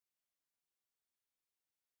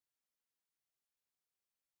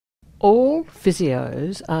All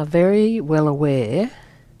physios are very well aware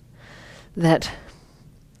that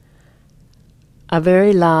a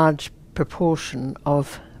very large proportion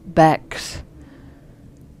of backs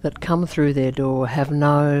that come through their door have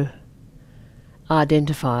no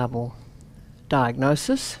identifiable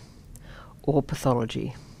diagnosis or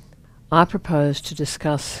pathology. I propose to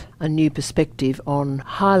discuss a new perspective on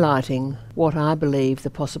highlighting what I believe the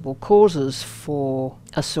possible causes for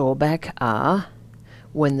a sore back are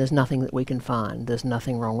when there's nothing that we can find. There's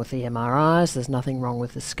nothing wrong with the MRIs, there's nothing wrong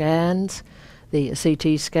with the scans, the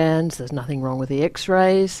CT scans, there's nothing wrong with the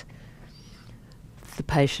x-rays. The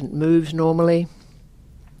patient moves normally,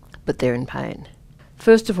 but they're in pain.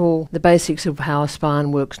 First of all, the basics of how a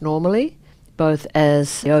spine works normally, both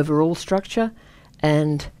as the overall structure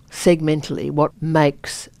and segmentally, what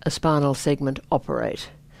makes a spinal segment operate,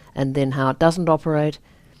 and then how it doesn't operate,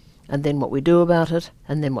 and then what we do about it,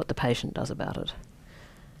 and then what the patient does about it.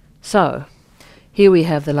 So, here we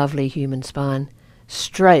have the lovely human spine,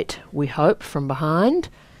 straight, we hope, from behind,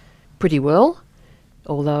 pretty well,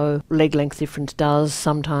 although leg length difference does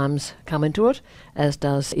sometimes come into it, as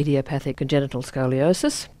does idiopathic congenital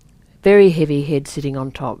scoliosis. Very heavy head sitting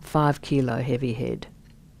on top, 5 kilo heavy head.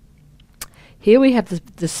 Here we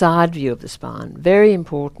have the side view of the spine, very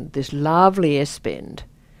important, this lovely S-bend.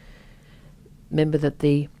 Remember that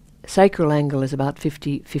the sacral angle is about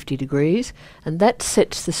 50 degrees, and that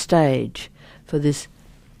sets the stage for this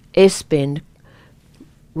S-bend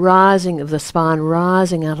rising of the spine,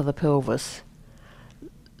 rising out of the pelvis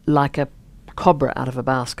like a cobra out of a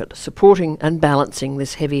basket, supporting and balancing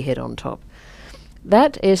this heavy head on top.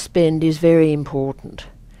 That S-bend is very important.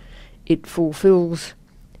 It fulfills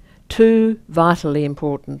two vitally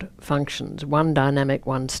important functions, one dynamic,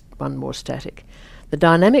 one more static. The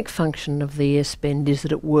dynamic function of the S-bend is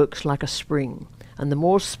that it works like a spring, and the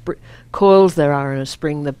more coils there are in a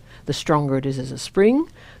spring, the stronger it is as a spring.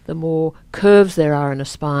 The more curves there are in a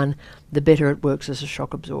spine, the better it works as a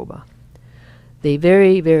shock absorber. The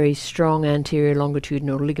very, very strong anterior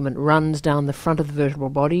longitudinal ligament runs down the front of the vertebral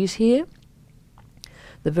bodies here.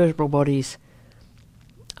 The vertebral bodies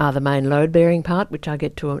are the main load-bearing part, which I'll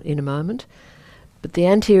get to in a moment. But the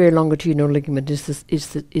anterior longitudinal ligament is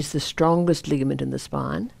the strongest ligament in the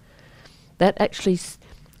spine. That actually,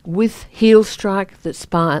 with heel strike, the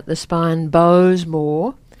spine bows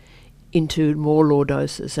more into more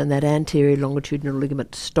lordosis, and that anterior longitudinal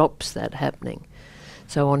ligament stops that happening.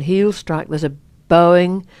 So on heel strike there's a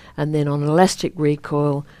bowing, and then on elastic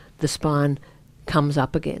recoil the spine comes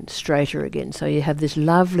up again, straighter again. So you have this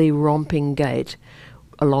lovely romping gait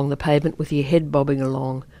along the pavement with your head bobbing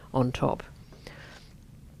along on top.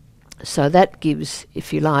 So that gives,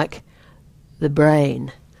 if you like, the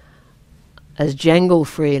brain as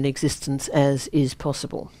jangle-free an existence as is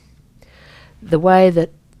possible. The way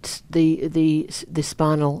that the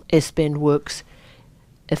spinal S-bend works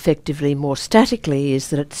effectively more statically is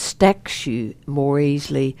that it stacks you more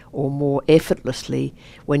easily or more effortlessly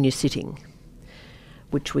when you're sitting,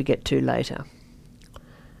 which we get to later.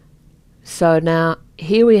 So now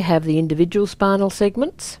here we have the individual spinal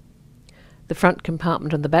segments, the front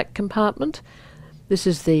compartment and the back compartment. This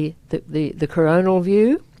is the coronal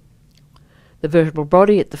view, the vertebral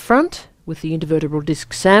body at the front with the intervertebral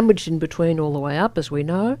disc sandwiched in between all the way up, as we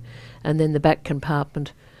know, and then the back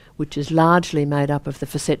compartment, which is largely made up of the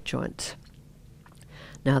facet joints.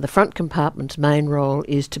 Now the front compartment's main role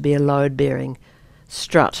is to be a load-bearing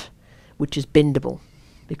strut, which is bendable,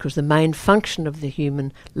 because the main function of the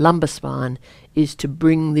human lumbar spine is to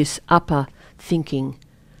bring this upper thinking,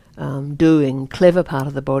 doing, clever part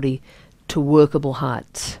of the body to workable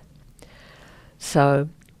heights. So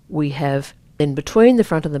we have, then between the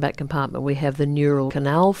front and the back compartment, we have the neural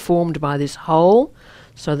canal formed by this hole,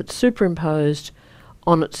 so that superimposed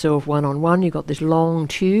on itself one-on-one, you've got this long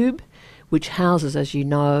tube which houses, as you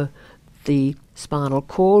know, the spinal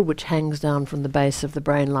cord, which hangs down from the base of the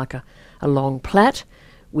brain like a long plait,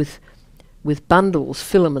 with bundles,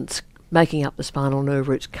 filaments making up the spinal nerve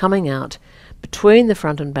roots coming out between the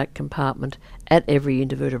front and back compartment at every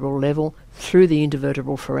intervertebral level through the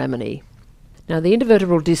intervertebral foraminae. Now the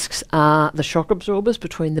intervertebral discs are the shock absorbers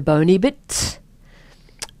between the bony bits,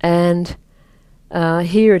 and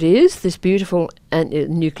here it is, this beautiful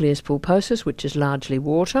nucleus pulposus, which is largely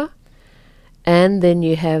water, and then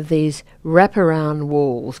you have these wraparound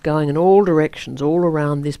walls going in all directions, all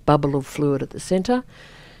around this bubble of fluid at the centre,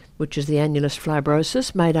 which is the annulus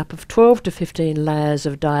fibrosus, made up of 12 to 15 layers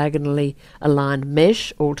of diagonally aligned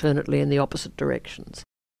mesh, alternately in the opposite directions.